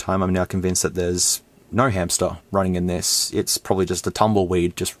this point in time, I'm now convinced that there's no hamster running in this. It's probably just a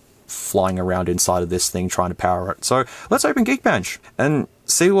tumbleweed just flying around inside of this thing trying to power it. So let's open Geekbench and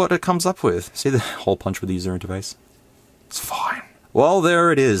see what it comes up with. See the hole punch with the user interface? It's fine. Well,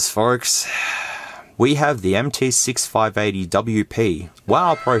 there it is, folks. We have the MT6580WP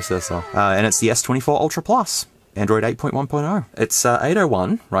WOW processor, and it's the S26 Ultra Plus, Android 8.1.0. It's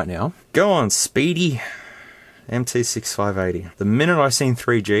 801 right now. Go on, speedy MT6580. The minute I seen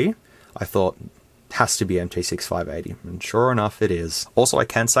 3G, I thought, has to be MT6580, and sure enough it is. Also, I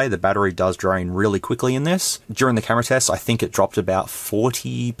can say the battery does drain really quickly in this. During the camera test, I think it dropped about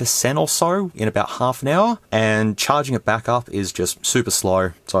 40% or so in about half an hour, and charging it back up is just super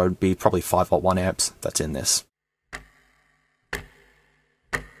slow, so it'd be probably 5 volt 1 amps that's in this.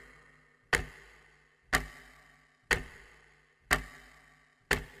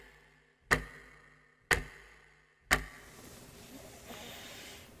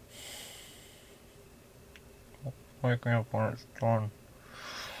 Waking up when it's done.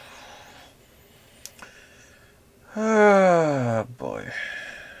 Ah, boy.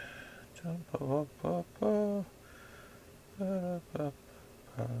 Is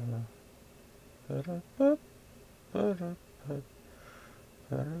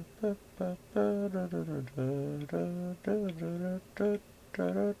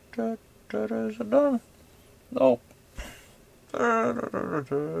it done? Nope.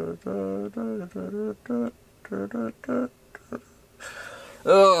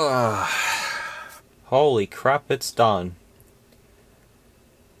 Ugh. Holy crap, it's done.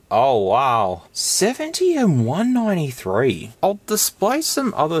 Oh wow. 70 and 193. I'll display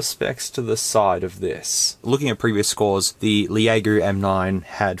some other specs to the side of this. Looking at previous scores, the Liegu M9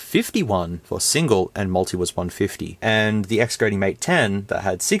 had 51 for single and multi was 150. And the X-Grading Mate 10 that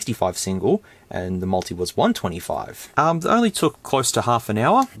had 65 single and the multi was 125. It only took close to half an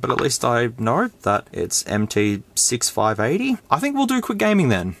hour, but at least I know that it's MT6580. I think we'll do quick gaming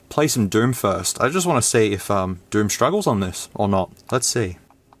then. Play some Doom first. I just want to see if Doom struggles on this or not. Let's see.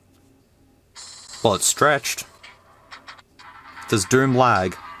 Well, it's stretched. Does Doom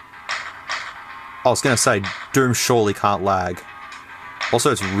lag? I was going to say, Doom surely can't lag.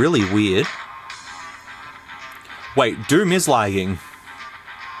 Also, it's really weird. Wait, Doom is lagging.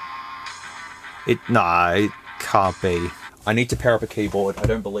 Nah, it can't be. I need to pair up a keyboard. I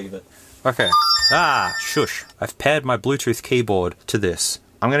don't believe it. Okay. Ah, shush. I've paired my Bluetooth keyboard to this.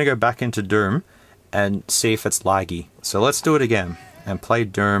 I'm going to go back into Doom and see if it's laggy. So let's do it again and play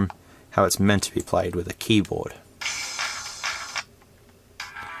Doom how it's meant to be played with a keyboard.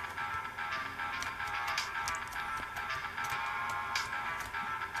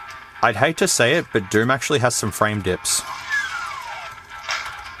 I'd hate to say it, but Doom actually has some frame dips.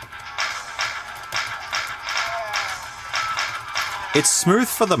 It's smooth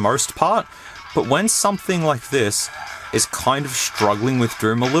for the most part, but when something like this is kind of struggling with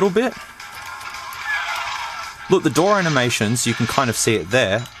Doom a little bit... Look, the door animations, you can kind of see it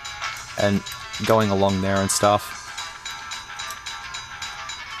there, and going along there and stuff.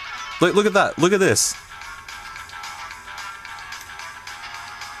 Look at that, look at this.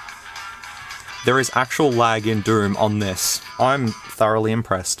 There is actual lag in Doom on this. I'm thoroughly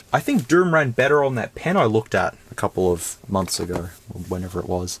impressed. I think Doom ran better on that pen I looked at a couple of months ago, or whenever it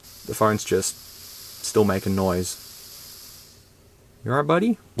was. The phone's just still making noise. You alright,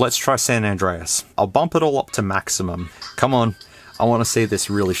 buddy? Let's try San Andreas. I'll bump it all up to maximum. Come on, I want to see this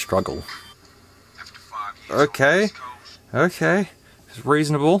really struggle. Okay, okay, it's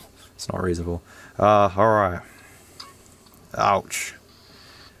reasonable. It's not reasonable. Alright. Ouch.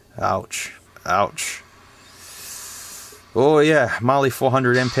 Ouch. Ouch. Oh yeah, Mali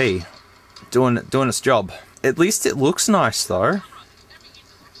 400 MP. Doing its job. At least it looks nice though.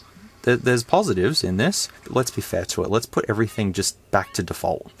 There's positives in this. But let's be fair to it. Let's put everything just back to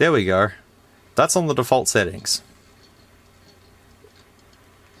default. There we go. That's on the default settings.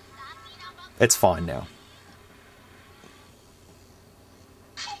 It's fine now.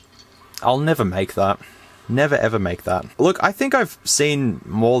 I'll never make that. Never ever make that. Look, I think I've seen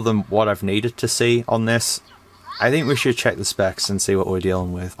more than what I've needed to see on this. I think we should check the specs and see what we're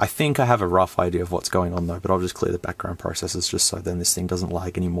dealing with. I think I have a rough idea of what's going on though, but I'll just clear the background processes just so then this thing doesn't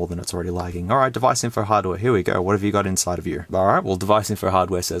lag any more than it's already lagging. Alright, device info hardware, here we go. What have you got inside of you? Alright, well device info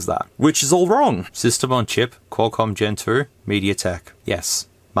hardware says that. Which is all wrong! System on chip, Qualcomm Gen 2, MediaTek. Yes.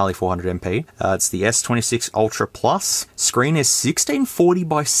 Mali 400 MP. It's the S26 Ultra Plus. Screen is 1640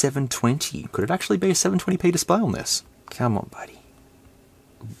 by 720. Could it actually be a 720p display on this? Come on, buddy.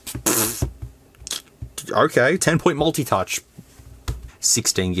 Okay, 10-point multi-touch.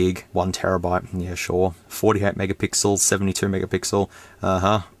 16 gig, 1 terabyte. Yeah, sure. 48 megapixels, 72 megapixel.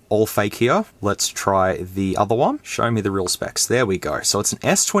 All fake here. Let's try the other one. Show me the real specs. There we go. So it's an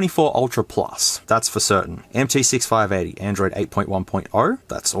S24 Ultra Plus. That's for certain. MT6580, Android 8.1.0.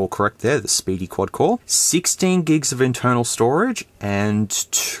 That's all correct there. The speedy quad core. 16 gigs of internal storage and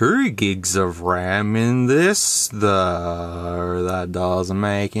 2 gigs of RAM in this. That doesn't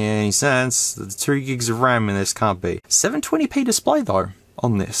make any sense. The 2 gigs of RAM in this can't be. 720p display though.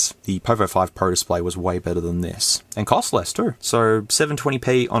 On this. The Povo 5 Pro display was way better than this. And cost less too. So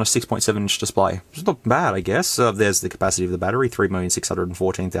 720p on a 6.7 inch display. It's not bad, I guess. There's the capacity of the battery,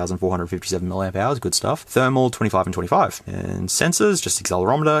 3,614,457 mAh, good stuff. Thermal, 25 and 25. And sensors, just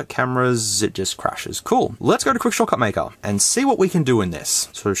accelerometer. Cameras, it just crashes. Cool. Let's go to Quick Shortcut Maker and see what we can do in this.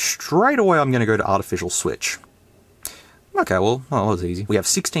 So straight away I'm going to go to Artificial Switch. Okay, well, that was easy. We have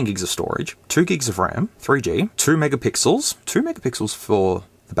 16 gigs of storage, 2 gigs of RAM, 3G, 2 megapixels, 2 megapixels for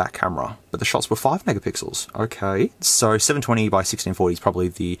the back camera, but the shots were 5 megapixels. Okay, so 720 by 1640 is probably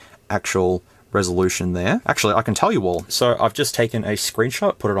the actual resolution there. Actually, I can tell you all. So I've just taken a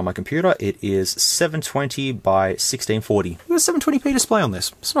screenshot, put it on my computer. It is 720 by 1640. There's a 720p display on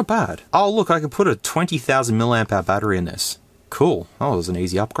this. It's not bad. Oh, look, I can put a 20,000 mAh battery in this. Cool. Oh, it was an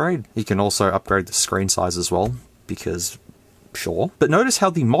easy upgrade. You can also upgrade the screen size as well, because sure. But notice how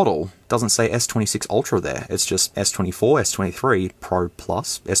the model doesn't say S26 Ultra there. It's just S24, S23 Pro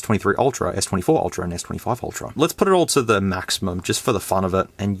Plus, S23 Ultra, S24 Ultra, and S25 Ultra. Let's put it all to the maximum just for the fun of it,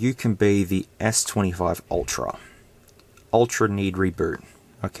 and you can be the S25 Ultra. Ultra need reboot.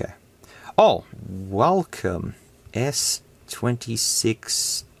 Okay. Oh, welcome.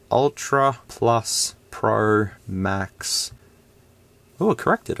 S26 Ultra Plus Pro Max. Oh, it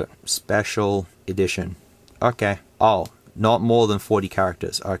corrected it. Special edition. Okay. Oh, not more than 40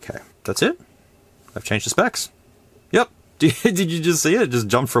 characters. Okay. That's it? I've changed the specs. Yep. Did you just see it? It just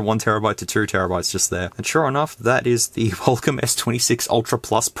jumped from 1 terabyte to 2 terabytes just there. And sure enough, that is the welcome S26 Ultra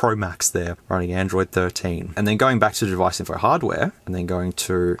Plus Pro Max there, running Android 13. And then going back to device info hardware, and then going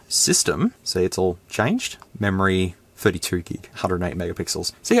to system, see it's all changed. Memory, 32 gig, 108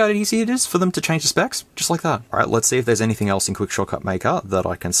 megapixels. See how easy it is for them to change the specs? Just like that. Alright, let's see if there's anything else in Quick Shortcut Maker that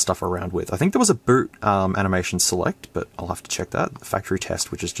I can stuff around with. I think there was a boot animation select, but I'll have to check that. The factory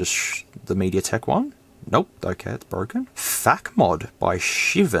test, which is just the MediaTek one. Nope, okay, it's broken. FAC mod by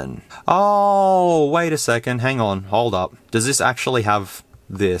Shivan. Oh, wait a second, hang on, hold up. Does this actually have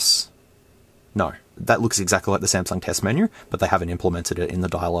this? No. that looks exactly like the Samsung test menu, but they haven't implemented it in the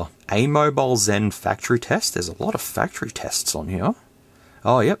dialer. A Mobile Zen factory test. There's a lot of factory tests on here.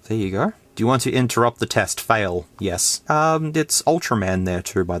 Oh, yep, there you go. Do you want to interrupt the test? Fail. Yes. It's Ultraman there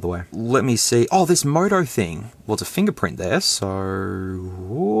too, by the way. Let me see. Oh, this Moto thing. Well, it's a fingerprint there, so...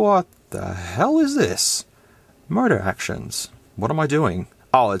 What the hell is this? Moto actions. What am I doing?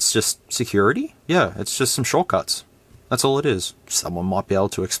 Oh, it's just security? Yeah, it's just some shortcuts. That's all it is. Someone might be able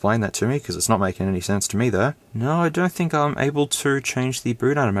to explain that to me, because it's not making any sense to me there. No, I don't think I'm able to change the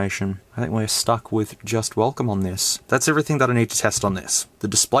boot animation. I think we're stuck with just welcome on this. That's everything that I need to test on this. The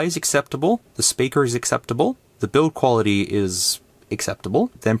display is acceptable, the speaker is acceptable, the build quality is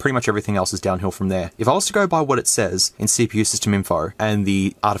acceptable, then pretty much everything else is downhill from there. If I was to go by what it says in CPU system info and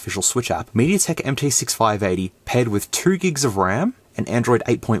the artificial switch app, MediaTek MT6580 paired with 2 gigs of RAM and Android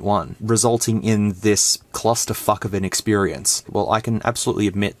 8.1, resulting in this clusterfuck of an experience. Well, I can absolutely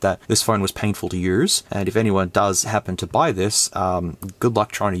admit that this phone was painful to use, and if anyone does happen to buy this, good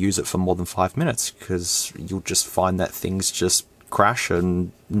luck trying to use it for more than 5 minutes, because you'll just find that things just crash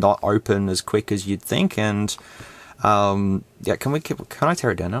and not open as quick as you'd think, and yeah, can I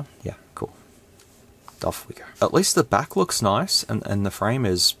tear it down now? Yeah, cool. Off we go. At least the back looks nice, and the frame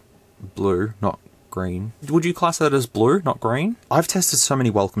is blue, not green. Would you class that as blue, not green? I've tested so many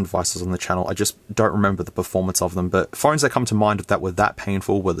welcome devices on the channel, I just don't remember the performance of them, but phones that come to mind that were that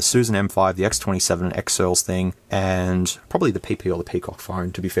painful were the Susan M5, the X27 and X-SERLES thing, and probably the PP or the Peacock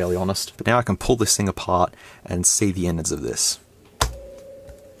phone, to be fairly honest. But now I can pull this thing apart and see the innards of this.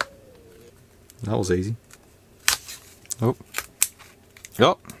 That was easy. Oh.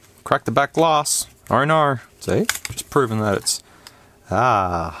 Oh, cracked the back glass. Oh no. See? Just proving that it's...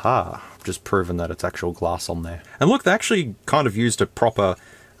 Aha. Just proven that it's actual glass on there. And look, they actually kind of used a proper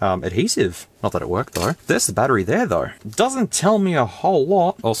adhesive. Not that it worked though. There's the battery there though. Doesn't tell me a whole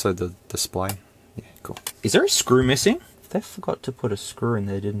lot. Also the display. Yeah, cool. Is there a screw missing? They forgot to put a screw in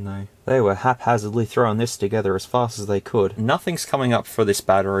there, didn't they? They were haphazardly throwing this together as fast as they could. Nothing's coming up for this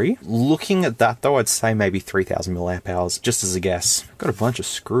battery. Looking at that though, I'd say maybe 3000 milliamp hours, just as a guess. Got a bunch of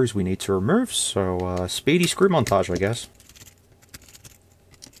screws we need to remove, so speedy screw montage, I guess.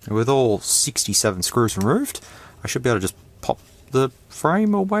 With all 67 screws removed, I should be able to just pop the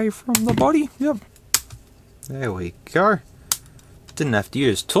frame away from the body. Yep. There we go. Didn't have to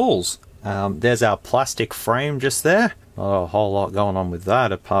use tools. There's our plastic frame just there. Not a whole lot going on with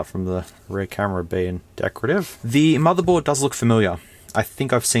that, apart from the rear camera being decorative. The motherboard does look familiar. I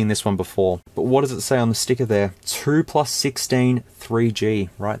think I've seen this one before. But what does it say on the sticker there? 2 + 16 3G,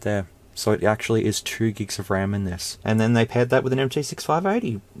 right there. So it actually is 2 gigs of RAM in this. And then they paired that with an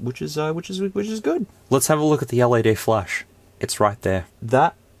MT6580, which is good. Let's have a look at the LED flash. It's right there.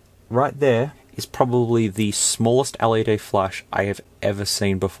 That right there is probably the smallest LED flash I have ever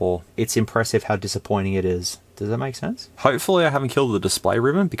seen before. It's impressive how disappointing it is. Does that make sense? Hopefully I haven't killed the display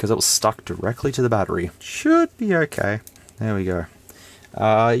ribbon because it was stuck directly to the battery. Should be okay. There we go.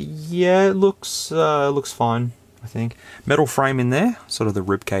 Yeah, it looks fine. I think. Metal frame in there, sort of the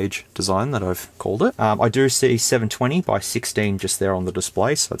ribcage design that I've called it. I do see 720 by 16 just there on the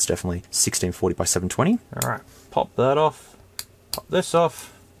display, so it's definitely 1640 by 720. Alright, pop that off, pop this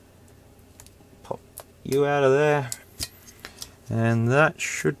off, pop you out of there, and that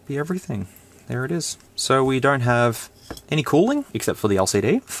should be everything. There it is. So we don't have any cooling, except for the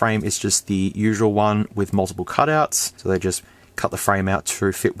LCD. Frame is just the usual one with multiple cutouts, so they just cut the frame out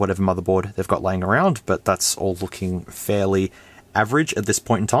to fit whatever motherboard they've got laying around, but that's all looking fairly average at this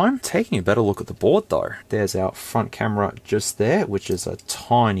point in time. Taking a better look at the board though, there's our front camera just there, which is a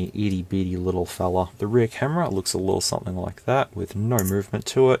tiny itty bitty little fella. The rear camera looks a little something like that with no movement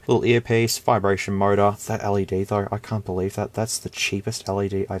to it. Little earpiece, vibration motor. That LED though, I can't believe that. That's the cheapest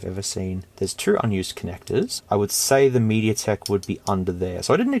LED I've ever seen. There's 2 unused connectors. I would say the MediaTek would be under there.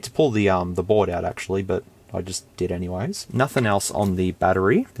 So I didn't need to pull the board out actually, but I just did anyways. Nothing else on the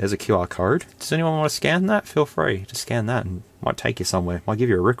battery. There's a QR code. Does anyone want to scan that? Feel free to scan that and might take you somewhere. Might give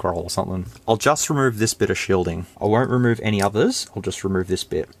you a rickroll or something. I'll just remove this bit of shielding. I won't remove any others. I'll just remove this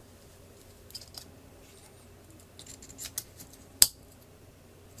bit.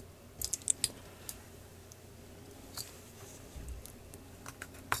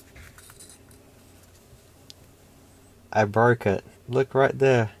 I broke it. Look right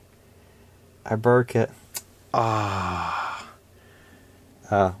there. I broke it.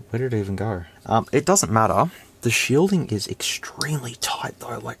 Where did it even go? It doesn't matter. The shielding is extremely tight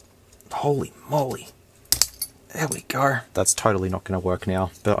though, like, holy moly. There we go. That's totally not going to work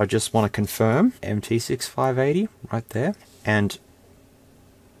now, but I just want to confirm MT6580 right there, and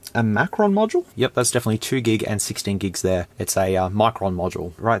a Macron module. Yep, that's definitely 2 gig and 16 gigs there. It's a Micron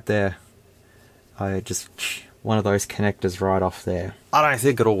module right there. one of those connectors right off there. I don't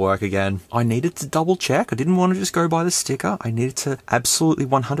think it'll work again. I needed to double check. I didn't want to just go by the sticker. I needed to absolutely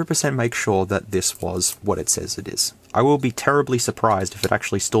 100% make sure that this was what it says it is. I will be terribly surprised if it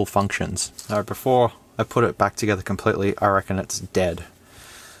actually still functions. Now, before I put it back together completely, I reckon it's dead.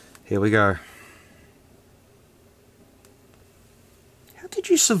 Here we go. How did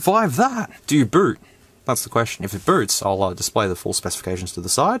you survive that? Do you boot? That's the question. If it boots, I'll display the full specifications to the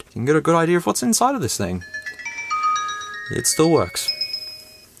side. You can get a good idea of what's inside of this thing. It still works.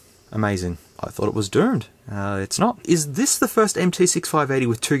 Amazing. I thought it was doomed. It's not. Is this the first MT6580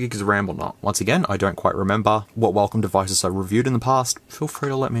 with 2 gigs of RAM or not? Once again, I don't quite remember what Wacom devices I reviewed in the past. Feel free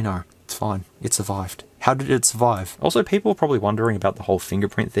to let me know. It's fine. It survived. How did it survive? Also, people are probably wondering about the whole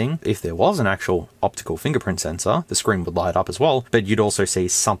fingerprint thing. If there was an actual optical fingerprint sensor, the screen would light up as well, but you'd also see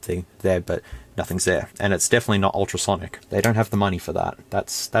something there, but nothing's there. And it's definitely not ultrasonic. They don't have the money for that.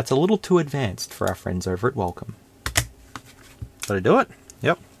 That's a little too advanced for our friends over at Wacom. Did I do it?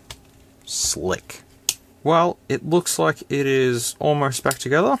 Yep. Slick. Well, it looks like it is almost back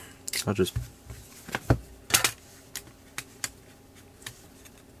together. I'll just...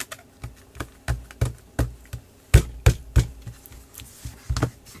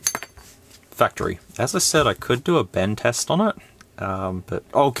 Factory. As I said, I could do a bend test on it, but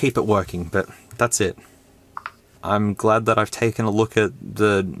I'll keep it working, but that's it. I'm glad that I've taken a look at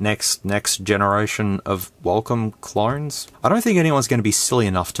the next generation of Wacom clones. I don't think anyone's going to be silly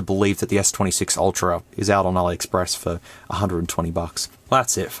enough to believe that the S26 Ultra is out on AliExpress for 120 bucks.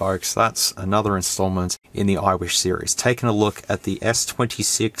 That's it, folks. That's another installment in the iWish series. Taking a look at the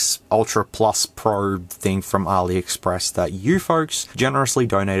S26 Ultra Plus Pro thing from AliExpress that you folks generously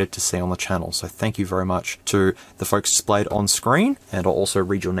donated to see on the channel. So thank you very much to the folks displayed on screen, and I'll also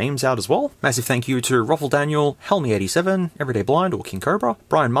read your names out as well. Massive thank you to Ruffle Daniel, Helmy87, Everyday Blind or King Cobra,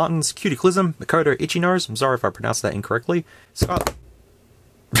 Brian Martins, Cuticlism, Makoto Itchinose, I'm sorry if I pronounced that incorrectly, Scott.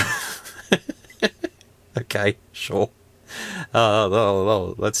 Okay, sure.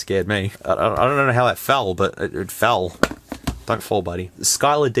 That scared me. I don't know how that fell, but it fell. Don't fall, buddy.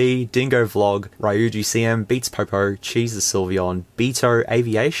 Skylar D, Dingo Vlog, Ryuji CM, Beats Popo, Cheese the Sylveon, Beto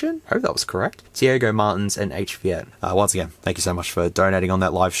Aviation, I hope that was correct, Diego Martins, and HVN. Once again, thank you so much for donating on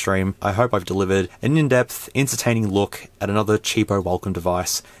that live stream. I hope I've delivered an in-depth, entertaining look at another cheapo Wacom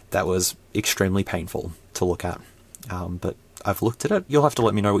device that was extremely painful to look at. But I've looked at it. You'll have to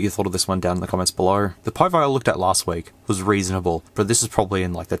let me know what you thought of this one down in the comments below. The Povo I looked at last week was reasonable, but this is probably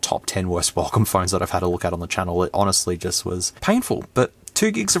in like the top 10 worst Wacom phones that I've had a look at on the channel. It honestly just was painful, but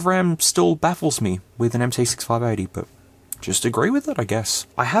 2 gigs of RAM still baffles me with an MT6580, but just agree with it, I guess.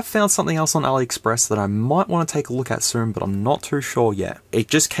 I have found something else on AliExpress that I might want to take a look at soon, but I'm not too sure yet. It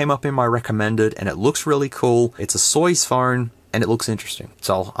just came up in my recommended, and it looks really cool. It's a SMOOREZ phone, and it looks interesting.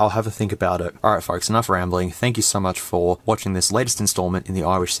 So I'll have a think about it. Alright folks, enough rambling. Thank you so much for watching this latest installment in the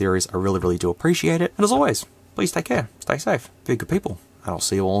iWish series. I really do appreciate it. And as always, please take care, stay safe, be good people. And I'll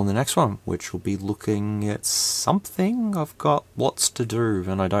see you all in the next one, which will be looking at something. I've got lots to do,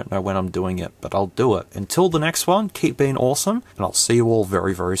 and I don't know when I'm doing it, but I'll do it. Until the next one, keep being awesome, and I'll see you all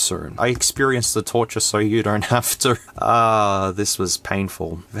very soon. I experienced the torture so you don't have to. This was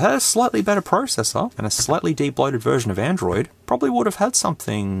painful. If it had a slightly better processor, and a slightly de-bloated version of Android, probably would have had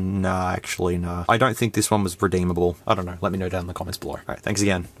something. Nah, actually, nah. I don't think this one was redeemable. I don't know. Let me know down in the comments below. Alright, thanks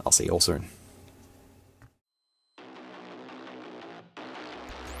again. I'll see you all soon.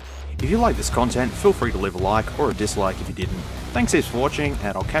 If you like this content, feel free to leave a like or a dislike if you didn't. Thanks heaps for watching,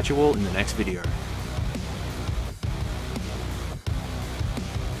 and I'll catch you all in the next video.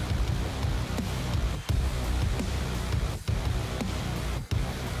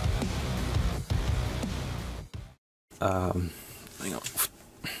 Hang on.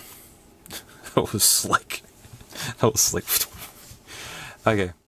 That was slick. That was slick. Okay.